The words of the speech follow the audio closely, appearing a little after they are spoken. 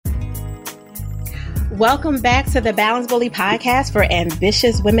Welcome back to the Balance Bully podcast for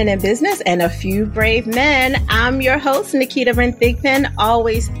ambitious women in business and a few brave men. I'm your host, Nikita Brent Thigpen,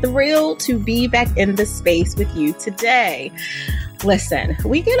 always thrilled to be back in the space with you today. Listen,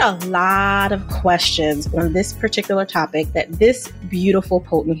 we get a lot of questions on this particular topic that this beautiful,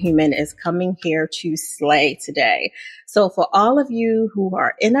 potent human is coming here to slay today. So for all of you who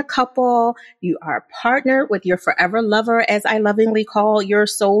are in a couple, you are partnered with your forever lover, as I lovingly call your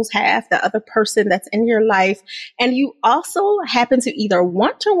soul's half, the other person that's in your life, and you also happen to either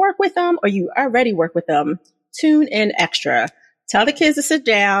want to work with them or you already work with them, tune in extra. Tell the kids to sit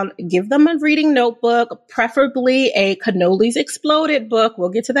down, give them a reading notebook, preferably a Cannolis Exploded book. We'll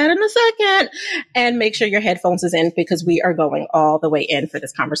get to that in a second. And make sure your headphones is in because we are going all the way in for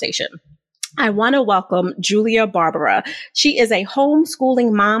this conversation. I want to welcome Julia Barbaro. She is a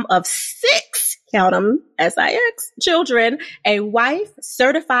homeschooling mom of 6, count them, SIX, children, a wife,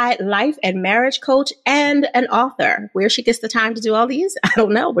 certified life and marriage coach, and an author. Where she gets the time to do all these, I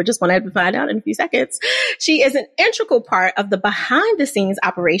don't know. We're just going to have to find out in a few seconds. She is an integral part of the behind-the-scenes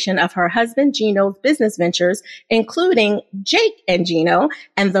operation of her husband Gino's business ventures, including Jake and Gino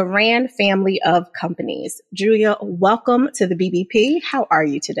and the Rand family of companies. Julia, welcome to the BBP. How are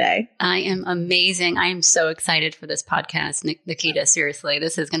you today? I am amazing. I am so excited for this podcast, Nikita. Seriously,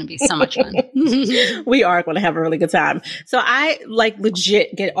 this is going to be so much fun. We are going to have a really good time. So I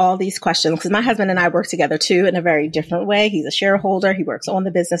legit get all these questions because my husband and I work together too in a very different way. He's a shareholder. He works on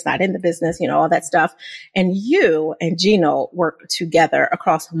the business, not in the business, all that stuff. And you and Gino work together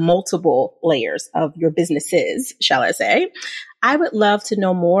across multiple layers of your businesses, shall I say. I would love to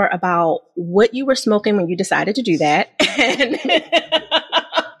know more about what you were smoking when you decided to do that and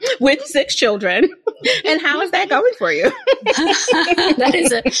with 6 children. And how is that going for you?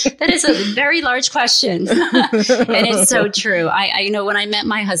 That is a very large question. And it's so true. I when I met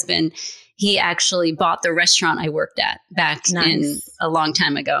my husband, he actually bought the restaurant I worked at back in a long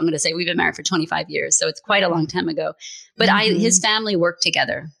time ago. I'm going to say we've been married for 25 years. So it's quite a long time ago. But his family worked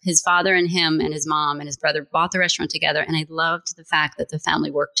together. His father and him and his mom and his brother bought the restaurant together. And I loved the fact that the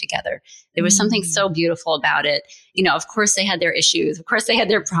family worked together. There was something so beautiful about it. Of course they had their issues. Of course they had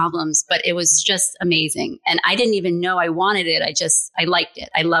their problems, but it was just amazing. And I didn't even know I wanted it. I liked it.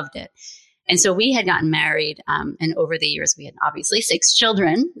 I loved it. And so we had gotten married. And over the years, we had obviously 6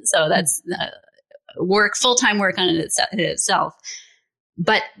 children. So that's full-time work on it in itself.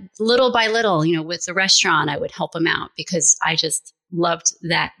 But little by little, with the restaurant, I would help him out because I just loved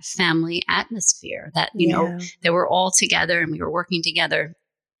that family atmosphere that, they were all together and we were working together.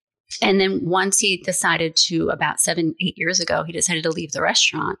 And then once he decided to, about 7-8 years ago, he decided to leave the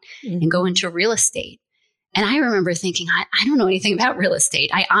restaurant and go into real estate. And I remember thinking, I don't know anything about real estate.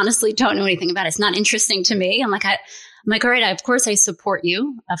 I honestly don't know anything about it. It's not interesting to me. I'm like, all right, of course I support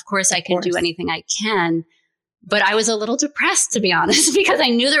you. Of course I can do anything I can. But I was a little depressed, to be honest, because I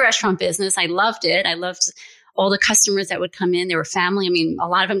knew the restaurant business. I loved it. I loved all the customers that would come in. They were family. I mean, a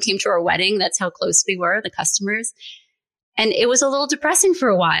lot of them came to our wedding. That's how close we were, the customers. And it was a little depressing for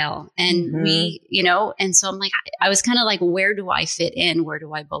a while. And and so I'm like, I was kind of like, where do I fit in? Where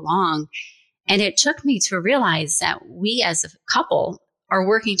do I belong? And it took me to realize that we as a couple are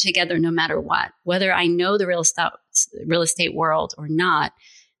working together no matter what, whether I know the real estate world or not,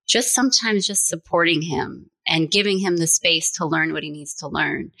 sometimes just supporting him and giving him the space to learn what he needs to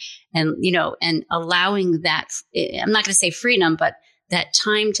learn. And, and allowing that, I'm not going to say freedom, but that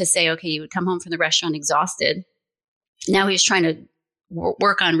time to say, okay, you would come home from the restaurant exhausted. Now he's trying to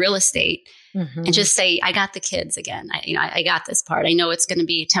work on real estate and just say, I got the kids again. I got this part. I know it's going to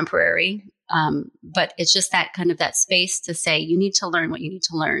be temporary. But it's just that kind of that space to say, you need to learn what you need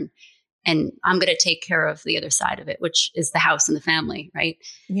to learn. And I'm going to take care of the other side of it, which is the house and the family. Right.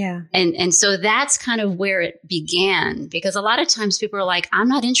 Yeah. And so that's kind of where it began, because a lot of times people are like, I'm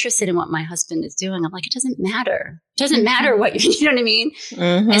not interested in what my husband is doing. I'm like, it doesn't matter. It doesn't matter what you know what I mean?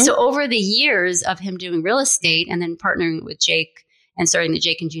 And so over the years of him doing real estate and then partnering with Jake and starting the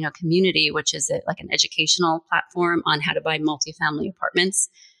Jake and Gino community, which is like an educational platform on how to buy multifamily apartments.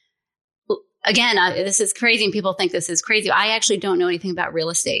 Again, this is crazy and people think this is crazy. I actually don't know anything about real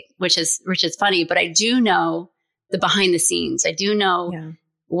estate, which is funny, but I do know the behind the scenes. I do know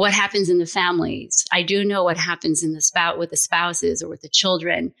what happens in the families. I do know what happens in with the spouses or with the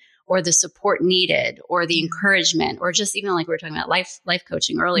children, or the support needed or the encouragement, or just even like we were talking about life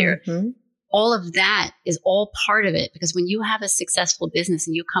coaching earlier. All of that is all part of it, because when you have a successful business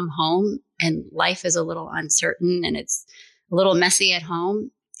and you come home and life is a little uncertain and it's a little messy at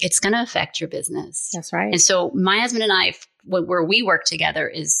home, it's going to affect your business. That's right. And so my husband and I, where we work together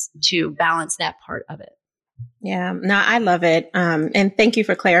is to balance that part of it. Yeah, no, I love it. And thank you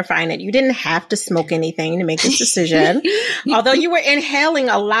for clarifying it. You didn't have to smoke anything to make this decision. Although you were inhaling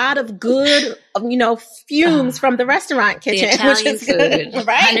a lot of good, fumes from the restaurant kitchen. The Italian which is good, food,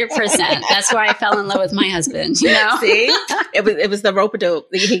 right? 100%. That's why I fell in love with my husband, See, it was the rope-a-dope.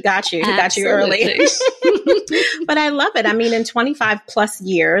 He got you. He got you early. But I love it. I mean, in 25 plus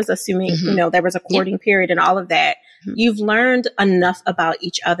years, assuming, there was a courting period and all of that, you've learned enough about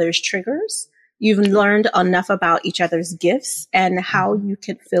each other's triggers. You've learned enough about each other's gifts and how you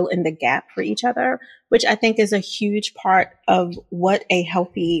could fill in the gap for each other, which I think is a huge part of what a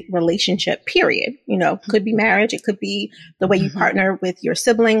healthy relationship, period. Could be marriage. It could be the way you partner with your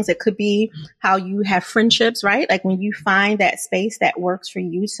siblings. It could be how you have friendships, right? Like when you find that space that works for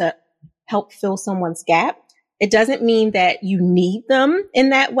you to help fill someone's gap. It doesn't mean that you need them in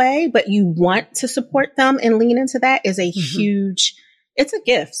that way, but you want to support them and lean into that is a huge, it's a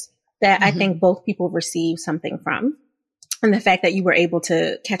gift that I think both people receive something from. And the fact that you were able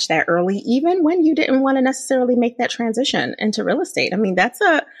to catch that early, even when you didn't want to necessarily make that transition into real estate. I mean,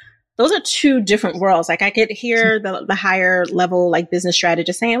 those are two different worlds. Like I could hear the higher level, like business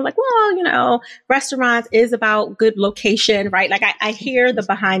strategist saying like, well, restaurants is about good location, right? Like I hear the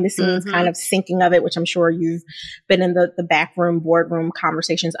behind the scenes kind of sinking of it, which I'm sure you've been in the backroom, boardroom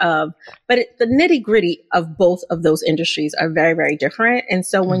conversations of, but the nitty gritty of both of those industries are very, very different. And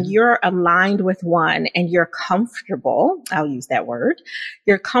so when you're aligned with one and you're comfortable, I'll use that word,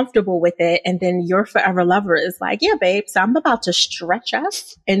 you're comfortable with it. And then your forever lover is like, yeah, babe, so I'm about to stretch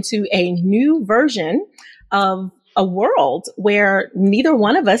us into a new version of a world where neither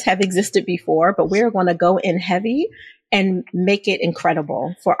one of us have existed before, but we're going to go in heavy and make it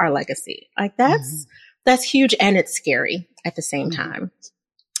incredible for our legacy. Like that's huge. And it's scary at the same time.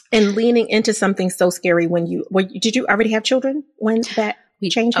 And leaning into something so scary did you already have children when that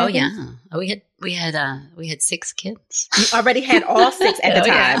change happened? Oh yeah. We had 6 kids. You already had all 6 at the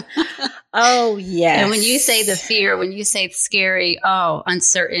time. Yeah. Oh, yes. And when you say the fear, when you say scary,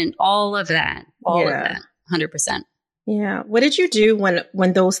 uncertain, all of that, 100%. Yeah. What did you do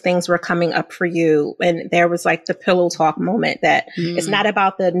when those things were coming up for you? And there was like the pillow talk moment that it's not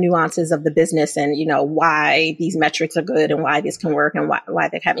about the nuances of the business and, why these metrics are good and why this can work and why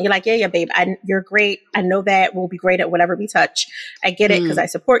that happen. You're like, yeah, babe, you're great. I know that we'll be great at whatever we touch. I get it because I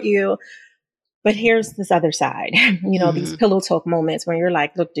support you. But here's this other side, these pillow talk moments when you're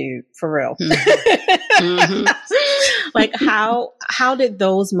like, look, dude, for real. Like how did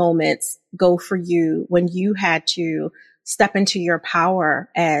those moments go for you when you had to step into your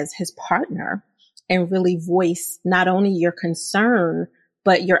power as his partner and really voice not only your concern,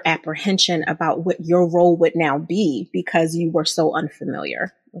 but your apprehension about what your role would now be because you were so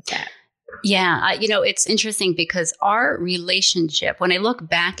unfamiliar with that? Yeah. It's interesting because our relationship, when I look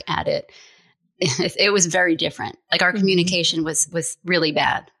back at it, it was very different. Like our communication was really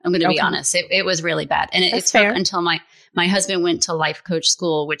bad. I'm going to be honest. It was really bad. And it took until my husband went to life coach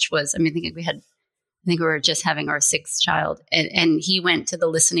school, which was, I think we were just having our 6th child and he went to the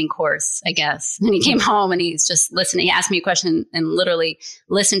listening course, I guess. And he came home and he's just listening. He asked me a question and literally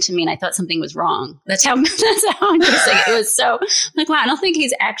listened to me. And I thought something was wrong. That's how interesting it was. So like, wow, I don't think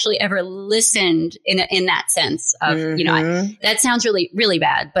he's actually ever listened in that sense of, that sounds really, really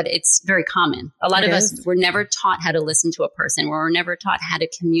bad, but it's very common. A lot of us were never taught how to listen to a person. We were never taught how to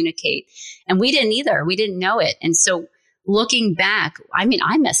communicate. And we didn't either. We didn't know it. And so looking back, I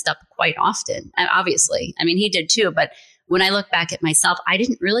messed up quite often, obviously. He did too. But when I look back at myself, I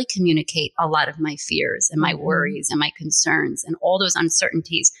didn't really communicate a lot of my fears and my worries and my concerns and all those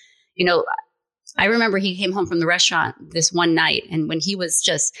uncertainties. I remember he came home from the restaurant this one night and when he was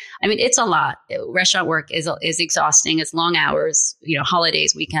just, it's a lot. Restaurant work is exhausting. It's long hours,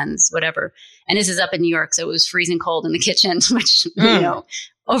 holidays, weekends, whatever. And this is up in New York. So it was freezing cold in the kitchen, which,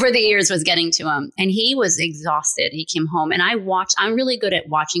 over the years was getting to him and he was exhausted. He came home and I'm really good at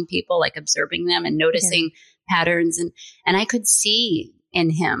watching people, like observing them and noticing patterns. And I could see in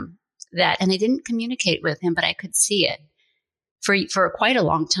him that, and I didn't communicate with him, but I could see it for quite a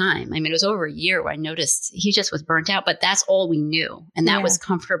long time. It was over a year where I noticed he just was burnt out, but that's all we knew. And that was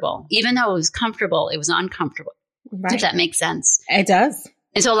comfortable. Even though it was comfortable, it was uncomfortable. Right. If that makes sense. It does.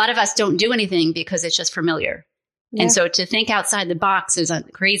 And so a lot of us don't do anything because it's just familiar. Yeah. And so to think outside the box is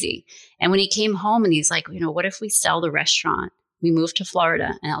crazy. And when he came home and he's like, what if we sell the restaurant? We move to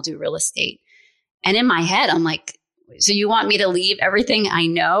Florida and I'll do real estate. And in my head, I'm like, so you want me to leave everything I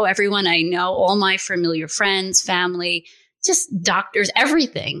know, everyone I know, all my familiar friends, family, just doctors,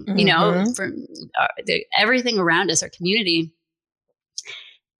 everything, from everything around us, our community.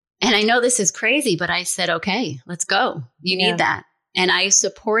 And I know this is crazy, but I said, okay, let's go. You need that. And I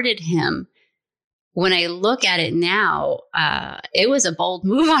supported him when I look at it now, it was a bold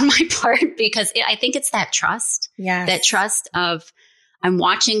move on my part because I think it's that trust. Yes. That trust of I'm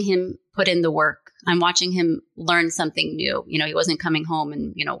watching him put in the work. I'm watching him learn something new. You know, he wasn't coming home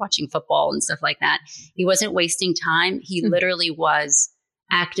and, you know, watching football and stuff like that. He wasn't wasting time. He literally was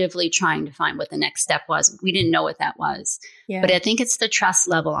actively trying to find what the next step was. We didn't know what that was. Yeah. But I think it's the trust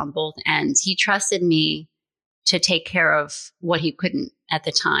level on both ends. He trusted me to take care of what he couldn't at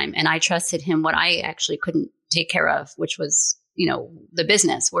the time. And I trusted him what I actually couldn't take care of, which was, you know, the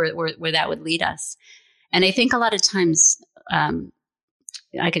business where that would lead us. And I think a lot of times,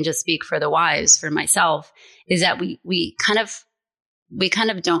 I can just speak for the wives, for myself, is that we kind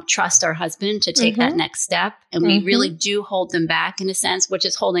of don't trust our husband to take that next step. And we really do hold them back in a sense, which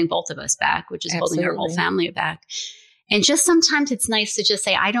is holding both of us back, which is holding our whole family back. And just sometimes it's nice to just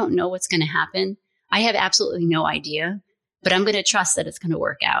say, I don't know what's going to happen. I have absolutely no idea, but I'm going to trust that it's going to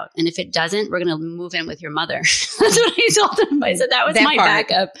work out. And if it doesn't, we're going to move in with your mother. That's what I told him. I said, that was my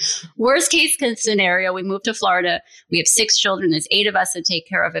backup. Worst case scenario, we moved to Florida. We have 6 children. There's 8 of us to take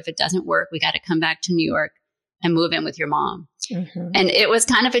care of. If it doesn't work, we got to come back to New York and move in with your mom. And it was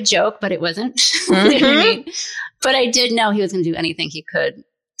kind of a joke, but it wasn't. You know what I mean? But I did know he was going to do anything he could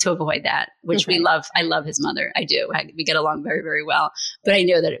to avoid that, which we love. I love his mother. I do. We get along very, very well. But I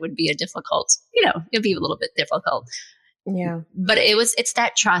knew that it would be a difficult, you know, it'd be a little bit difficult. Yeah. But it's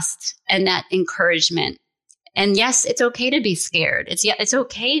that trust and that encouragement. And yes, it's okay to be scared. It's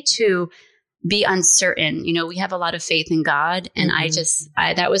okay to be uncertain. You know, we have a lot of faith in God. And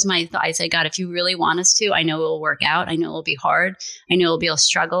that was my thought. I said, God, if you really want us to, I know it'll work out. I know it'll be hard. I know it'll be a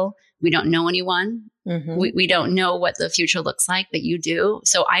struggle. We don't know anyone. We don't know what the future looks like, but you do.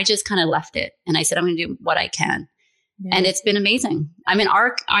 So I just kind of left it. And I said, I'm going to do what I can. Yeah. And it's been amazing. I mean,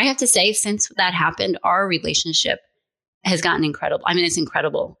 I have to say, since that happened, our relationship has gotten incredible. I mean, it's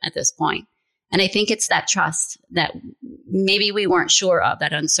incredible at this point. And I think it's that trust that maybe we weren't sure of,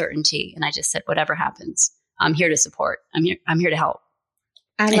 that uncertainty. And I just said, whatever happens, I'm here to support. I'm here to help.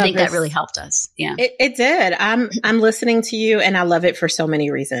 I think that really helped us. Yeah, it did. I'm listening to you and I love it for so many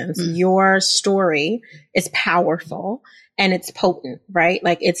reasons. Your story is powerful and it's potent, right?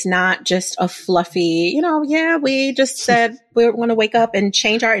 Like it's not just a fluffy, you know, yeah, we just said we're going to wake up and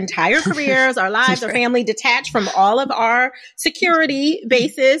change our entire careers, our lives, our family, detach from all of our security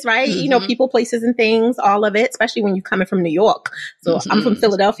bases, right? You know, people, places and things, all of it, especially when you're coming from New York. So I'm from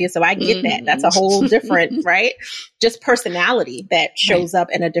Philadelphia, so I get that. That's a whole different, right? Just personality that shows up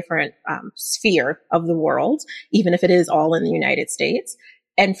in a different sphere of the world, even if it is all in the United States.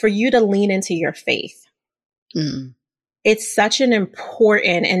 And for you to lean into your faith. It's such an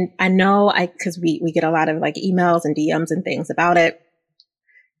important, and I know because we get a lot of like emails and DMs and things about it.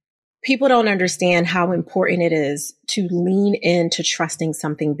 People don't understand how important it is to lean into trusting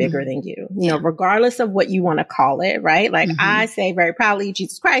something bigger than you, you know, regardless of what you want to call it, right? Like I say very proudly,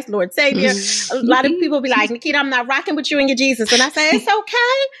 Jesus Christ, Lord Savior. A lot of people be like, Nikita, I'm not rocking with you and your Jesus. And I say, it's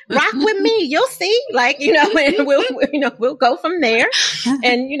okay. Rock with me. You'll see. Like, you know, and we'll go from there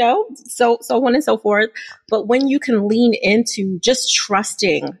and, you know, so on and so forth. But when you can lean into just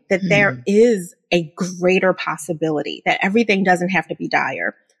trusting that there is a greater possibility, that everything doesn't have to be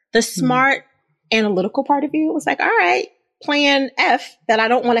dire. The smart analytical part of you was like, all right, plan F that I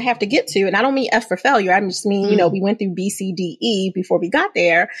don't want to have to get to. And I don't mean F for failure. I just mean, you know, we went through B, C, D, E before we got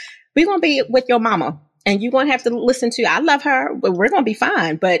there. We're going to be with your mama and you're going to have to listen to, I love her, but we're going to be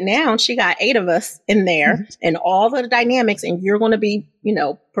fine. But now she got 8 of us in there and all the dynamics and you're going to be, you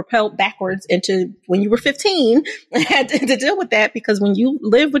know, propelled backwards into when you were 15 and had to deal with that because when you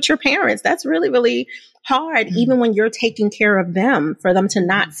live with your parents, that's really, really hard, even when you're taking care of them, for them to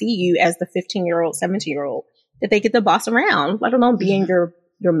not see you as the 15-year-old, 17-year-old that they get to boss around, let alone be in your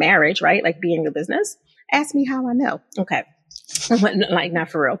marriage, right? Like be in your business. Ask me how I know. Okay. Like not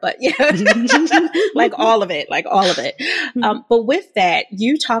for real, but yeah, like all of it. But with that,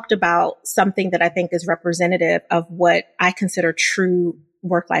 you talked about something that I think is representative of what I consider true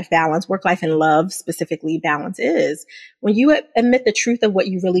work-life balance, work-life and love specifically balance is when you admit the truth of what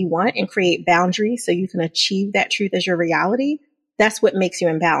you really want and create boundaries so you can achieve that truth as your reality. That's what makes you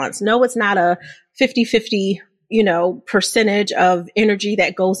in balance. No, it's not a 50-50, you know, percentage of energy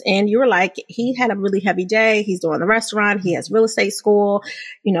that goes in. You were like, he had a really heavy day. He's doing the restaurant. He has real estate school,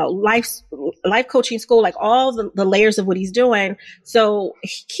 you know, life coaching school, like all the layers of what he's doing. So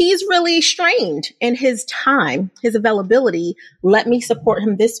he's really strained in his time, his availability. Let me support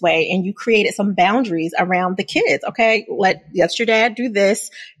him this way. And you created some boundaries around the kids. Okay. Let your dad do this.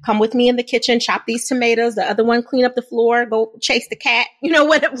 Come with me in the kitchen, chop these tomatoes. The other one, clean up the floor, go chase the cat, you know,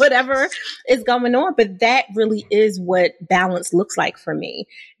 whatever is going on. But that really really is what balance looks like for me.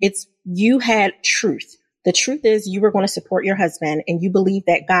 It's you had truth. The truth is you were going to support your husband and you believe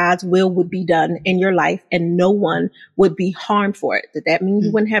that God's will would be done in your life and no one would be harmed for it. Did that mean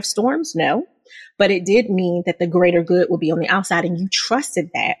you wouldn't have storms? No. But it did mean that the greater good would be on the outside, and you trusted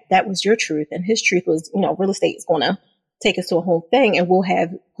that. That was your truth. And his truth was, real estate is going to take us to a whole thing and we'll have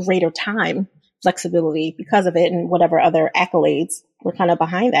greater time flexibility because of it and whatever other accolades were kind of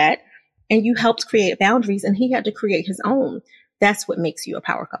behind that. And you helped create boundaries and he had to create his own. That's what makes you a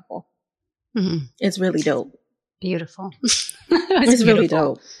power couple. Mm-hmm. It's really dope. Beautiful. It's beautiful. Really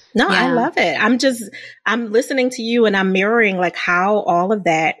dope. No, yeah. I love it. I'm listening to you and I'm mirroring like how all of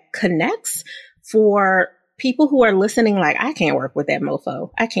that connects for people who are listening. Like, I can't work with that mofo.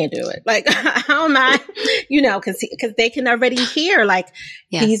 I can't do it. Like, how am I, cause they can already hear like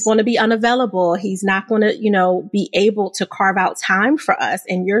yes. He's going to be unavailable. He's not going to, be able to carve out time for us.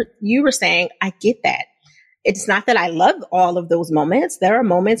 And you were saying, I get that. It's not that I love all of those moments. There are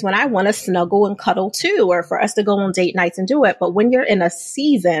moments when I want to snuggle and cuddle too, or for us to go on date nights and do it. But when you're in a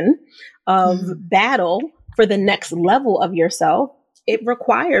season of battle for the next level of yourself, it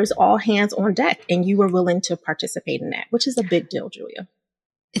requires all hands on deck. And you were willing to participate in that, which is a big deal, Julia.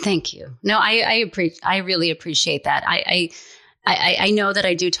 Thank you. No, I really appreciate that. I know that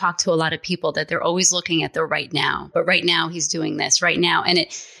I do talk to a lot of people that they're always looking at the right now, but right now he's doing this right now. And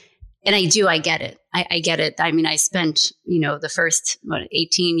I get it. I get it. I mean, I spent, the first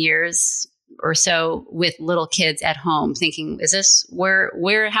 18 years or so with little kids at home thinking, is this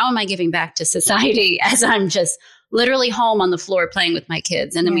how am I giving back to society as I'm just literally home on the floor playing with my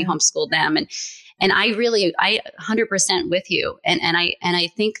kids? And then we homeschooled them. And I 100% with you. And I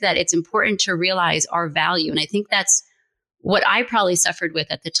think that it's important to realize our value. And I think that's what I probably suffered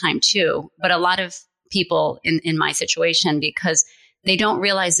with at the time too. But a lot of people in my situation, because they don't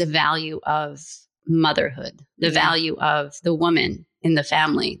realize the value of motherhood, the value of the woman in the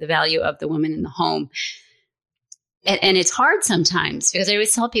family, the value of the woman in the home. And it's hard sometimes because I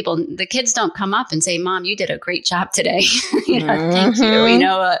always tell people the kids don't come up and say, Mom, you did a great job today. Thank you,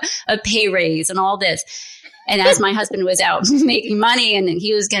 a pay raise and all this. And as my husband was out making money and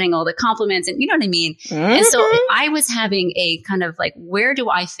he was getting all the compliments and you know what I mean? And so I was having a kind of like, where do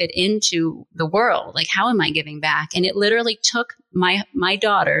I fit into the world? Like, how am I giving back? And it literally took my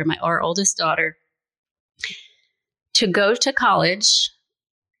daughter, our oldest daughter, to go to college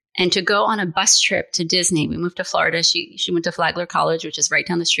and to go on a bus trip to Disney. We moved to Florida. She went to Flagler College, which is right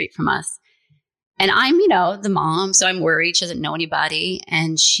down the street from us. And I'm, the mom, so I'm worried. She doesn't know anybody.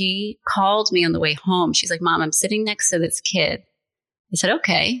 And she called me on the way home. She's like, Mom, I'm sitting next to this kid. I said,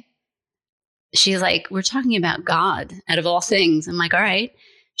 okay. She's like, we're talking about God out of all things. I'm like, all right.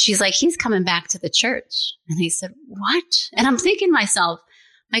 She's like, he's coming back to the church. And I said, what? And I'm thinking to myself,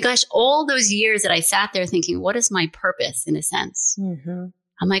 my gosh, all those years that I sat there thinking, what is my purpose in a sense? Mm-hmm.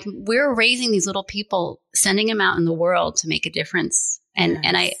 I'm like, we're raising these little people, sending them out in the world to make a difference. And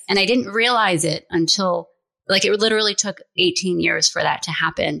I didn't realize it until like it literally took 18 years for that to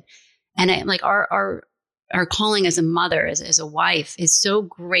happen. And our calling as a mother, as a wife is so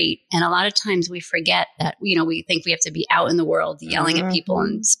great. And a lot of times we forget that, we think we have to be out in the world yelling at people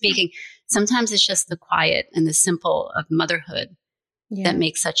and speaking. Sometimes it's just the quiet and the simple of motherhood that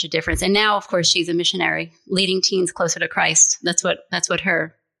makes such a difference. And now, of course, she's a missionary leading teens closer to Christ. That's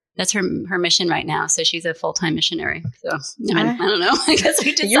her mission right now. So she's a full-time missionary. So I don't know. I guess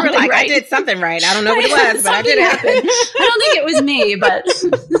I did you were like, right. I did something right. I don't know what it was, but I did it. I don't think it was me, but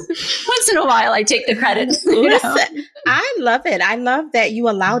once in a while I take the credit. Listen, I love it. I love that you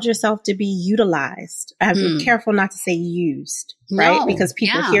allowed yourself to be utilized. I'm careful not to say used, right? Because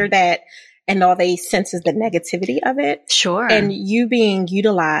people hear that and all they sense is the negativity of it. Sure. And you being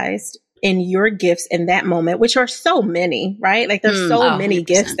utilized in your gifts in that moment, which are so many, right? Like there's so many 100%.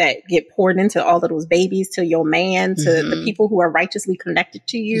 Gifts that get poured into all of those babies, to your man, to the people who are righteously connected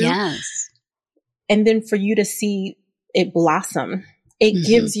to you. Yes. And then for you to see it blossom, it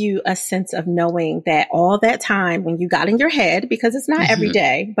gives you a sense of knowing that all that time when you got in your head, because it's not every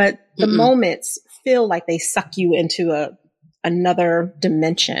day, but the moments feel like they suck you into another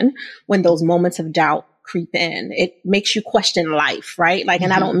dimension when those moments of doubt creep in. It makes you question life, right? Like,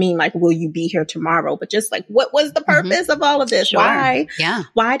 and I don't mean like, will you be here tomorrow, but just like, what was the purpose of all of this? Sure. Why? Yeah.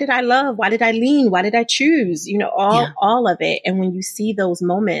 Why did I love? Why did I lean? Why did I choose? All of it. And when you see those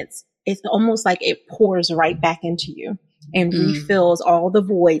moments, it's almost like it pours right back into you and refills all the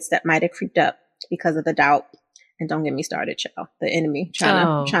voids that might have creeped up because of the doubt. And don't get me started, child. The enemy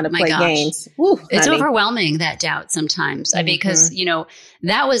trying to play games. Woo, it's overwhelming, that doubt sometimes. Because,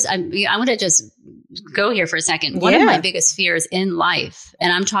 that was, I want to just go here for a second. One of my biggest fears in life,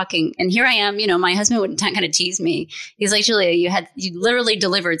 and I'm talking, and here I am, my husband would kind of tease me. He's like, Julia, you literally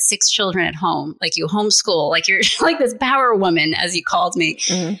delivered 6 children at home. Like you homeschool, like you're like this power woman, as he called me.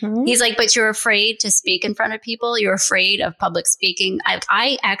 Mm-hmm. He's like, but you're afraid to speak in front of people. You're afraid of public speaking.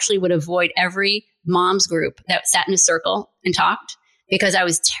 I actually would avoid every mom's group that sat in a circle and talked because I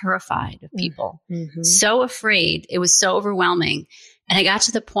was terrified of people. Mm-hmm. So afraid. It was so overwhelming. And I got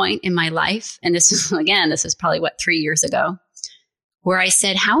to the point in my life, and this is probably 3 years ago, where I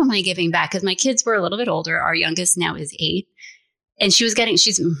said, how am I giving back? Because my kids were a little bit older. Our youngest now is 8. And she's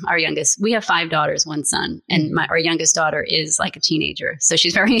our youngest. We have 5 daughters, 1 son. And our youngest daughter is like a teenager. So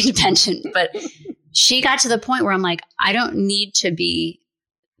she's very independent. But she got to the point where I'm like, I don't need to be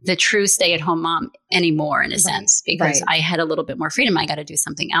the true stay-at-home mom anymore, in a sense, because I had a little bit more freedom. I got to do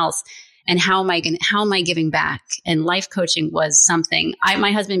something else. And how am I giving back? And life coaching was something.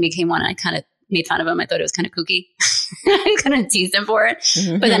 My husband became one, and I kind of made fun of him. I thought it was kind of kooky. I kind of teased him for it.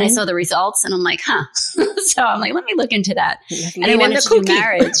 Mm-hmm. But then I saw the results, and I'm like, huh. So I'm like, let me look into that. And I wanted to do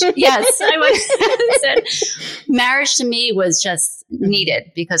marriage. Yes. I said marriage to me was just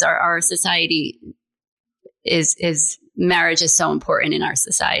needed because our society is marriage is so important in our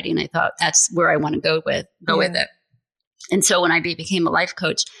society. And I thought that's where I want to go with it. And so when I became a life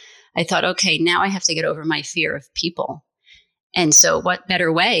coach, I thought, okay, now I have to get over my fear of people. And so what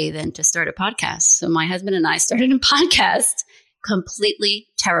better way than to start a podcast? So my husband and I started a podcast, completely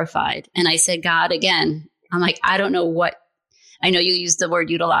terrified. And I said, God, again, I'm like, I don't know what, I know you use the word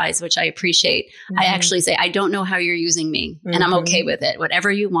utilize, which I appreciate. Mm-hmm. I actually say, I don't know how you're using me, and I'm okay with it. Whatever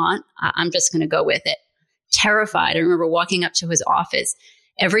you want, I'm just going to go with it. Terrified. I remember walking up to his office.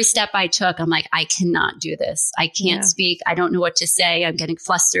 Every step I took, I'm like, I cannot do this. I can't speak. I don't know what to say. I'm getting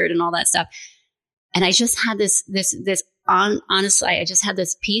flustered and all that stuff. And I just had honestly, I just had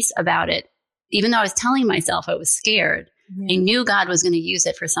this peace about it. Even though I was telling myself I was scared, I knew God was going to use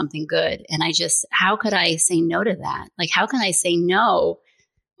it for something good. And how could I say no to that? Like, how can I say no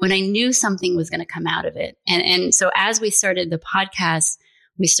when I knew something was going to come out of it? And so as we started the podcast,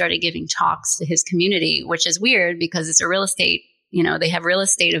 we started giving talks to his community, which is weird because it's a real estate. They have real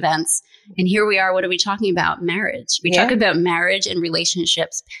estate events. And here we are. What are we talking about? Marriage. We talk about marriage and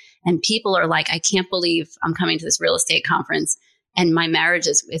relationships. And people are like, I can't believe I'm coming to this real estate conference and my marriage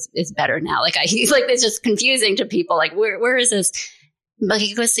is better now. Like he's like, it's just confusing to people. Like, where is this? But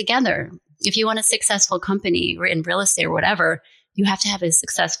it goes together. If you want a successful company or in real estate or whatever, you have to have a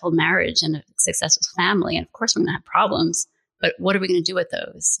successful marriage and a successful family. And of course, we're going to have problems. But what are we going to do with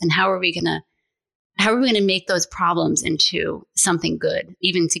those? And how are we going to make those problems into something good,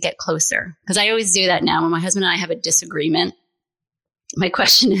 even to get closer? Because I always do that now. When my husband and I have a disagreement, my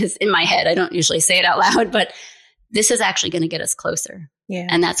question is in my head. I don't usually say it out loud, but this is actually going to get us closer. Yeah.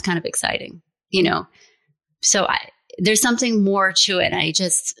 And that's kind of exciting, So there's something more to it. I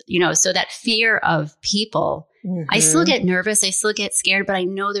just, so that fear of people, I still get nervous. I still get scared, but I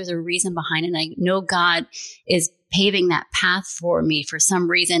know there's a reason behind it. And I know God is paving that path for me for some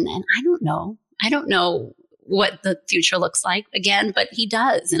reason. And I don't know what the future looks like again, but he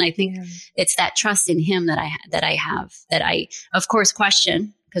does. And I think it's that trust in him that I of course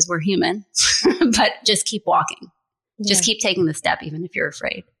question because we're human, but just keep walking, just keep taking the step, even if you're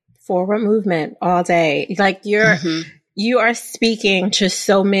afraid. Forward movement all day. Like you are speaking to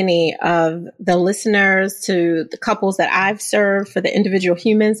so many of the listeners, to the couples that I've served, for the individual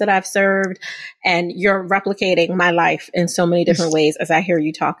humans that I've served. And you're replicating my life in so many different ways as I hear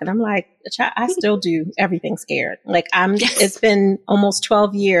you talk. And I'm like, I still do everything scared. Like it's been almost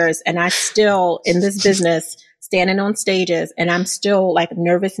 12 years and I still in this business standing on stages and I'm still like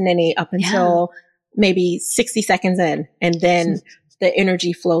nervous Ninny up until maybe 60 seconds in. And then the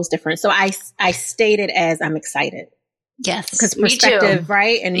energy flows different. So I state it as I'm excited. Yes. Because perspective,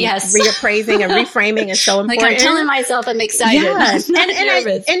 right? And reappraising and reframing is so important. Like I'm telling myself I'm excited. Yes.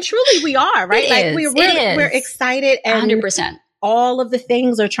 And truly we are, right? We're excited and 100%. All of the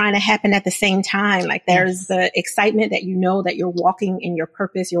things are trying to happen at the same time. Like there's the excitement that that you're walking in your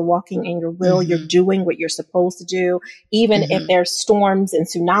purpose, you're walking in your will, you're doing what you're supposed to do, even if there's storms and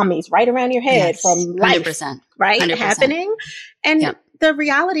tsunamis right around your head from life, 100%. Right? 100%. Happening. And the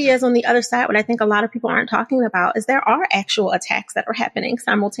reality is on the other side, what I think a lot of people aren't talking about is there are actual attacks that are happening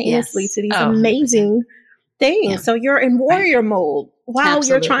simultaneously to these amazing things. Yeah. So you're in warrior mode while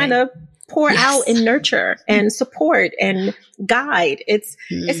you're trying to pour out and nurture and support and guide. It's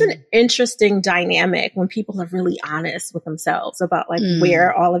an interesting dynamic when people are really honest with themselves about like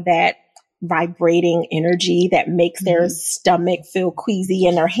where all of that vibrating energy that makes their stomach feel queasy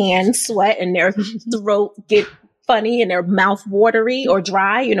and their hands sweat and their throat get funny and they're mouth watery or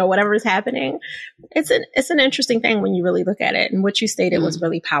dry, whatever is happening. It's an interesting thing when you really look at it. And what you stated was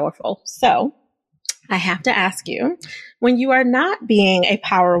really powerful. So I have to ask you, when you are not being a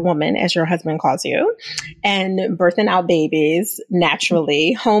power woman, as your husband calls you, and birthing out babies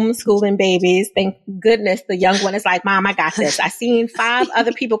naturally, homeschooling babies, thank goodness the young one is like, Mom, I got this. I've seen 5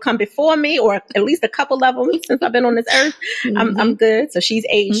 other people come before me, or at least a couple of them since I've been on this earth. I'm good. So she's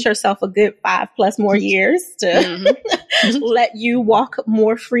aged herself a good 5+ more years to let you walk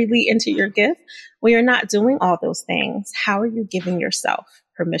more freely into your gift. When you're not doing all those things, how are you giving yourself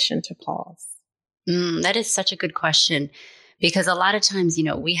permission to pause? That is such a good question, because a lot of times,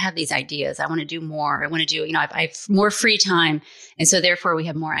 we have these ideas. I want to do more. I want to do, I have more free time. And so therefore we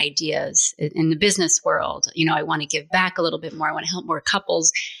have more ideas in the business world. I want to give back a little bit more. I want to help more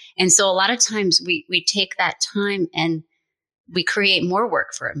couples. And so a lot of times we take that time and we create more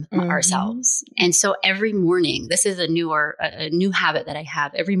work for ourselves. And so every morning, this is a new habit that I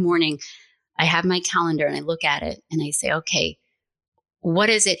have. Every morning I have my calendar and I look at it and I say, okay,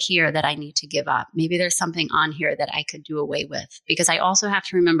 what is it here that I need to give up? Maybe there's something on here that I could do away with, because I also have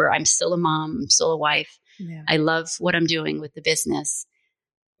to remember I'm still a mom, I'm still a wife. Yeah. I love what I'm doing with the business,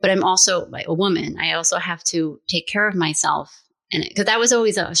 but I'm also like a woman. I also have to take care of myself. And because that was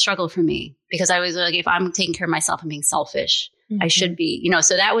always a struggle for me, because I was like, if I'm taking care of myself, I'm being selfish. I should be,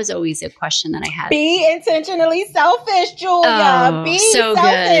 so that was always a question that I had. Be intentionally selfish, Julia. Be so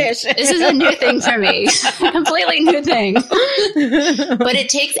selfish. Good. This is a new thing for me. Completely new thing. But it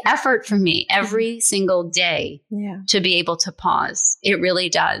takes effort for me every single day to be able to pause. It really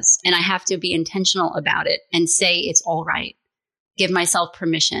does. And I have to be intentional about it and say it's all right. Give myself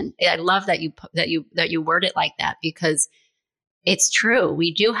permission. I love that you word it like that, because it's true.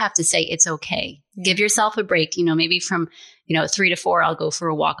 We do have to say it's okay. Yeah. Give yourself a break. Maybe from 3 to 4, I'll go for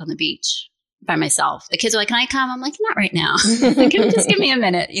a walk on the beach by myself. The kids are like, "Can I come?" I'm like, "Not right now. Just give me a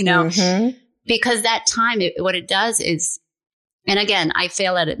minute." Because that time, what it does is, and again, I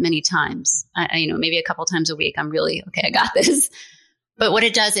fail at it many times. Maybe a couple times a week, I'm really okay. I got this. But what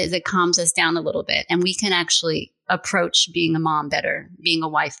it does is it calms us down a little bit, and we can actually approach being a mom better, being a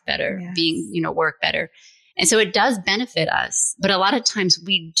wife better, being work better. And so it does benefit us. But a lot of times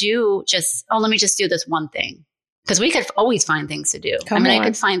we do just, let me just do this one thing. Because we could always find things to do. I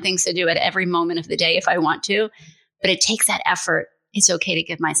could find things to do at every moment of the day if I want to. But it takes that effort. It's okay to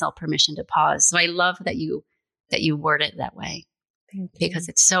give myself permission to pause. So I love that you word it that way. Thank you. Because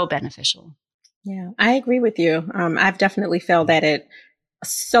it's so beneficial. Yeah, I agree with you. I've definitely failed at it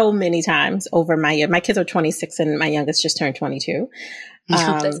so many times over my year. My kids are 26 and my youngest just turned 22.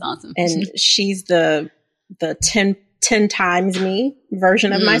 That's awesome. And she's the 10 times me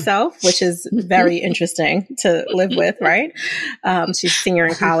version of myself, which is very interesting to live with, right? She's a senior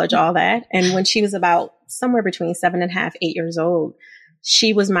in college, all that. And when she was about somewhere between 7.5, 8 years old,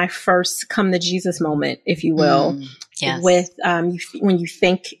 she was my first come to Jesus moment, if you will, with when you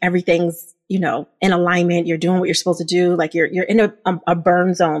think everything's, in alignment, you're doing what you're supposed to do. Like you're in a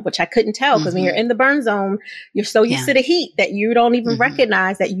burn zone, which I couldn't tell, because when you're in the burn zone, you're so used to the heat that you don't even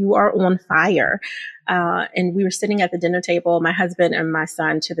recognize that you are on fire. And we were sitting at the dinner table. My husband and my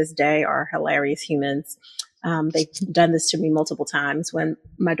son to this day are hilarious humans. They've done this to me multiple times when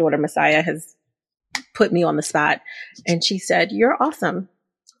my daughter Messiah has put me on the spot. And she said, "You're awesome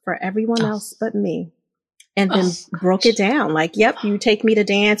for everyone else but me." And then broke it down. Like, yep, you take me to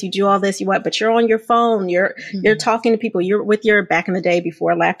dance, you do all this, but you're on your phone, you're talking to people, you're with your, back in the day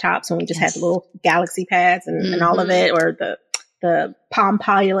before laptops, when we just had the little Galaxy pads and all of it, or the Palm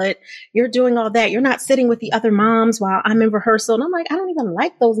Pilot, you're doing all that. You're not sitting with the other moms while I'm in rehearsal. And I'm like, I don't even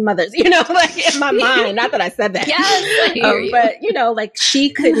like those mothers, like in my mind. Not that I said that. Yes, I hear you. But, like she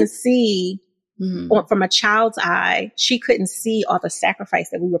couldn't see from a child's eye, she couldn't see all the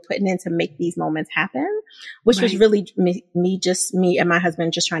sacrifice that we were putting in to make these moments happen, which was really me and my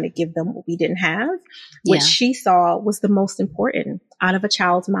husband just trying to give them what we didn't have, which she saw was the most important out of a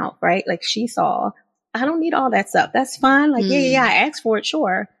child's mouth, right? Like she saw, I don't need all that stuff. That's fine. Like, I asked for it,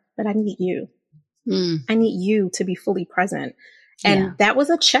 sure, but I need you. I need you to be fully present. And that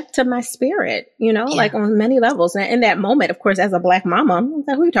was a check to my spirit, like on many levels. And in that moment, of course, as a Black mama, I'm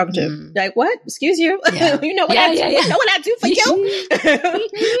like, who are you talking to? Like, what? Excuse you? You know what I do? You know what I do for you?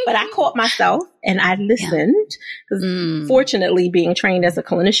 But I caught myself and I listened, because fortunately, being trained as a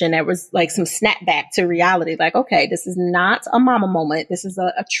clinician, there was like some snapback to reality. Like, okay, this is not a mama moment. This is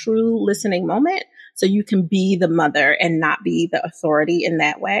a true listening moment. So you can be the mother and not be the authority in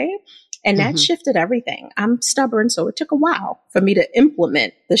that way. And that shifted everything. I'm stubborn, so it took a while for me to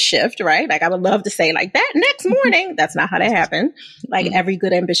implement the shift, right? Like I would love to say like that next morning. That's not how that happened. Like every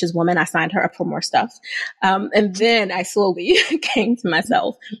good, ambitious woman, I signed her up for more stuff. And then I slowly came to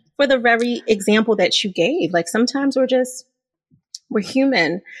myself for the very example that you gave. Like sometimes we're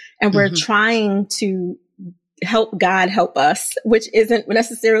human and we're trying to help God help us, which isn't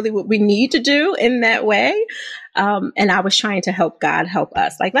necessarily what we need to do in that way. And I was trying to help God help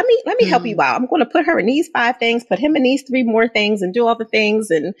us. Like, let me help you out. I'm going to put her in these 5 things, put him in these 3 more things and do all the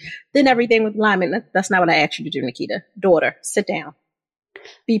things. And then everything with alignment. That's not what I asked you to do, Nikita. Daughter, sit down.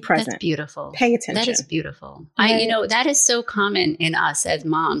 Be present. That's beautiful. Pay attention. That is beautiful. Right. That is so common in us as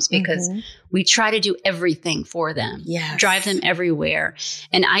moms because we try to do everything for them, drive them everywhere.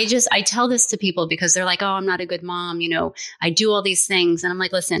 And I tell this to people because they're like, oh, I'm not a good mom. I do all these things. And I'm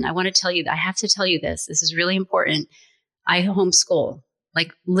like, listen, I want to tell you that I have to tell you this. This is really important. I homeschool,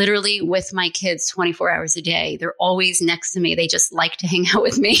 like literally with my kids 24 hours a day. They're always next to me. They just like to hang out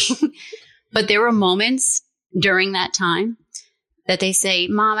with me. But there were moments during that time that they say,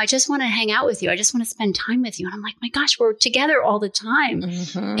 Mom, I just want to hang out with you. I just want to spend time with you. And I'm like, my gosh, we're together all the time.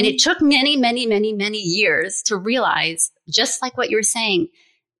 And it took many, many, many, many years to realize, just like what you're saying,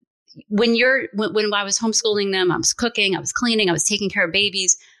 when I was homeschooling them, I was cooking, I was cleaning, I was taking care of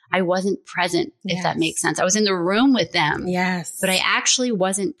babies. I wasn't present, if that makes sense. I was in the room with them, but I actually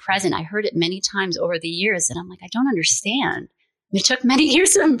wasn't present. I heard it many times over the years. And I'm like, I don't understand. It took many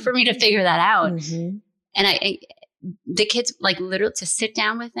years for me to figure that out. And the kids, like literally to sit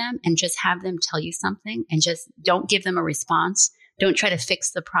down with them and just have them tell you something and just don't give them a response. Don't try to fix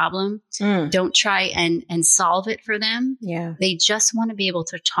the problem. Don't try and solve it for them. They just want to be able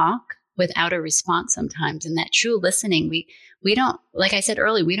to talk without a response sometimes. And that true listening, we don't, like I said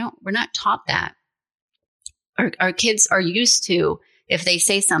earlier, we're not taught that. Our kids are used to, if they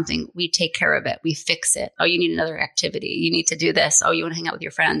say something, we take care of it. We fix it. Oh, you need another activity. You need to do this. Oh, you want to hang out with your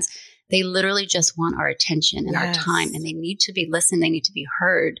friends. They literally just want our attention and our time, and they need to be listened. They need to be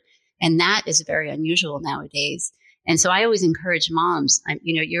heard. And that is very unusual nowadays. And so I always encourage moms,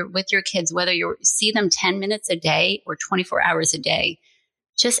 you're with your kids, whether you see them 10 minutes a day or 24 hours a day,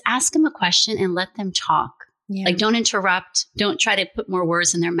 just ask them a question and let them talk. Like don't interrupt. Don't try to put more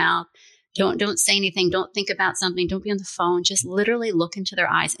words in their mouth. Don't say anything. Don't think about something. Don't be on the phone. Just literally look into their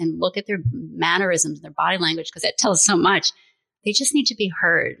eyes and look at their mannerisms, their body language, because that tells so much. They just need to be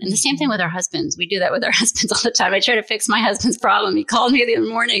heard. And the same thing with our husbands. We do that with our husbands all the time. I try to fix my husband's problem. He called me the other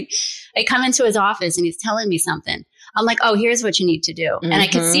morning. I come into his office and he's telling me something. I'm like, oh, here's what you need to do. And I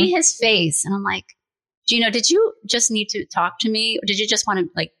could see his face. And I'm like, Gino, did you just need to talk to me? Or did you just want to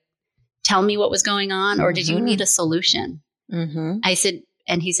like tell me what was going on? Or did you need a solution? I said,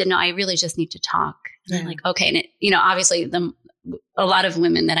 and he said, no, I really just need to talk. And I'm like, okay. And it, obviously a lot of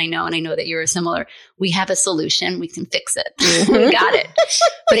women that I know, and I know that you're similar, we have a solution. We can fix it. We got it.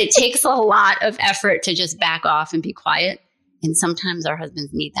 But it takes a lot of effort to just back off and be quiet. And sometimes our husbands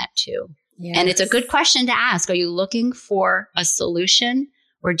need that too. And it's a good question to ask. Are you looking for a solution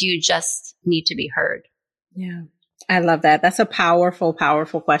or do you just need to be heard? Yeah. I love that. That's a powerful,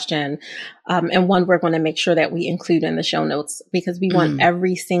 powerful question. And one we're going to make sure that we include in the show notes because we want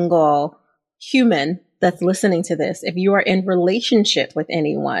every single human that's listening to this, if you are in relationship with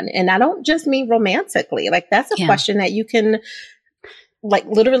anyone, and I don't just mean romantically, like that's a question that you can like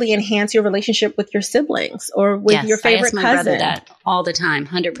literally enhance your relationship with your siblings or with your favorite cousin. I ask my brother that all the time,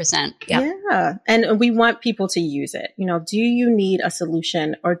 100%. Yeah. And we want people to use it. Do you need a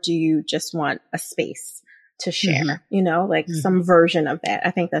solution or do you just want a space to share, some version of that? I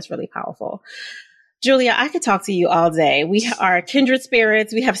think that's really powerful. Julia, I could talk to you all day. We are kindred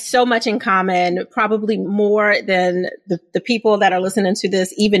spirits. We have so much in common, probably more than the people that are listening to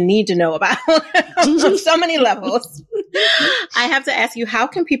this even need to know about on so many levels. I have to ask you, how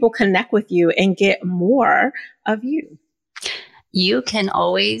can people connect with you and get more of you? You can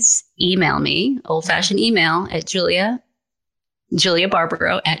always email me, old-fashioned email at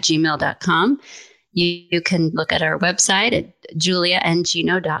juliabarbaro@gmail.com. You can look at our website at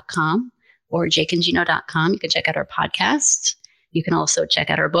juliaandgino.com. or jakeandgino.com. You can check out our podcast. You can also check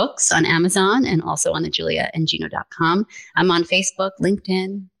out our books on Amazon and also on the juliaandgino.com. I'm on Facebook,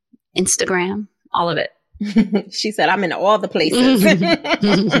 LinkedIn, Instagram, all of it. She said, I'm in all the places.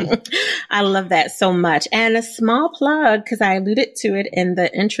 I love that so much. And a small plug, because I alluded to it in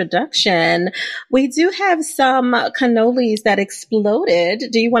the introduction. We do have some cannolis that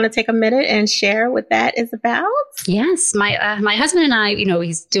exploded. Do you want to take a minute and share what that is about? Yes. My husband and I,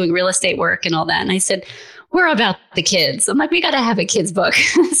 he's doing real estate work and all that. And I said, we're about the kids. I'm like, we got to have a kids book.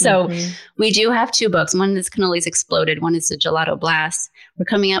 So we do have 2 books. One is Cannolis Exploded. One is the Gelato Blast. We're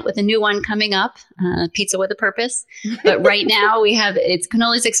coming out with a new one coming up, Pizza with a Purpose. But right now it's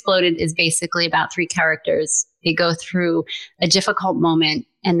Cannolis Exploded is basically about 3 characters. They go through a difficult moment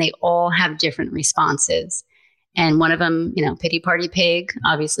and they all have different responses. And one of them, Pity Party Pig,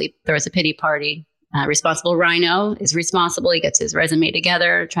 obviously throws a pity party. Responsible Rhino is responsible. He gets his resume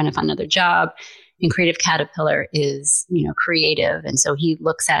together, trying to find another job. And Creative Caterpillar is, creative. And so he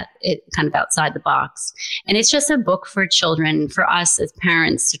looks at it kind of outside the box. And it's just a book for children, for us as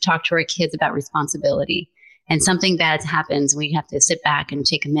parents to talk to our kids about responsibility. And something bad happens, we have to sit back and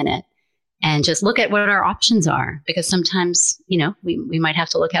take a minute and just look at what our options are. Because sometimes, we might have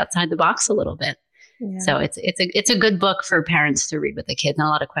to look outside the box a little bit. Yeah. So it's a good book for parents to read with the kids and a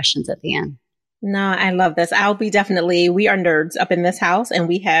lot of questions at the end. No, I love this. We are nerds up in this house, and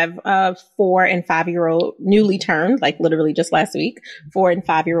we have 4 and 5-year-old newly turned, like literally just last week, 4 and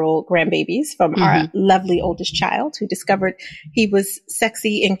 5-year-old grandbabies from our lovely oldest child who discovered he was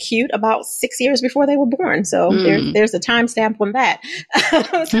sexy and cute about 6 years before they were born. So there's a timestamp on that.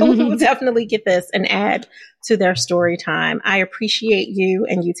 So we will definitely get this and add to their story time. I appreciate you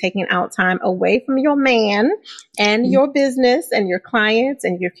and you taking out time away from your man and your business and your clients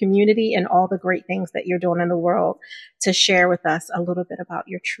and your community and all the great things that you're doing in the world to share with us a little bit about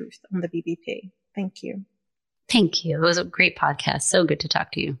your truth on the BBP. Thank you. Thank you. It was a great podcast. So good to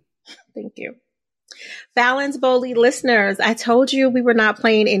talk to you. Thank you. Balance Boldly listeners, I told you we were not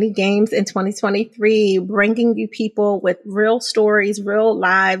playing any games in 2023, bringing you people with real stories, real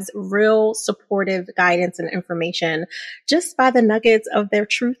lives, real supportive guidance and information just by the nuggets of their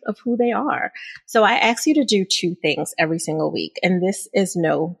truth of who they are. So I ask you to do 2 things every single week, and this is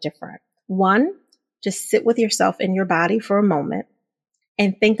no different. 1, just sit with yourself in your body for a moment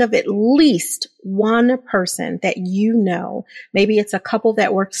and think of at least one person that you know. Maybe it's a couple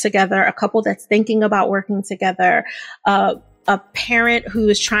that works together, a couple that's thinking about working together, a parent who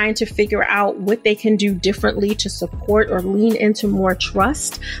is trying to figure out what they can do differently to support or lean into more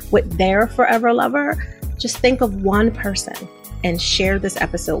trust with their forever lover. Just think of one person and share this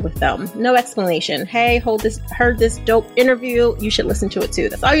episode with them. No explanation. Hey, heard this dope interview. You should listen to it too.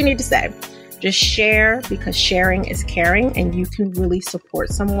 That's all you need to say. Just share, because sharing is caring, and you can really support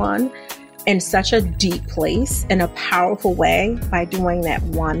someone in such a deep place in a powerful way by doing that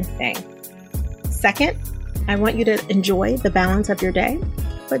one thing. Second, I want you to enjoy the balance of your day,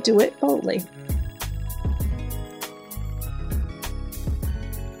 but do it boldly.